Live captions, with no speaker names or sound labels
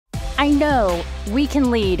I know we can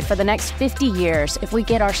lead for the next 50 years if we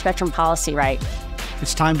get our spectrum policy right.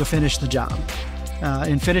 It's time to finish the job.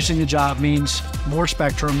 And finishing the job means more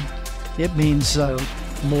spectrum. It means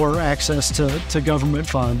more access to government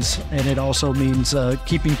funds, and it also means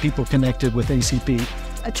keeping people connected with ACP.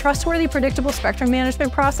 A trustworthy, predictable spectrum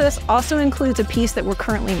management process also includes a piece that we're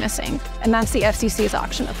currently missing, and that's the FCC's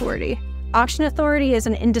auction authority. Auction authority is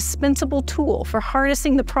an indispensable tool for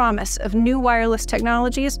harnessing the promise of new wireless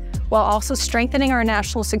technologies while also strengthening our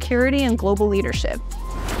national security and global leadership.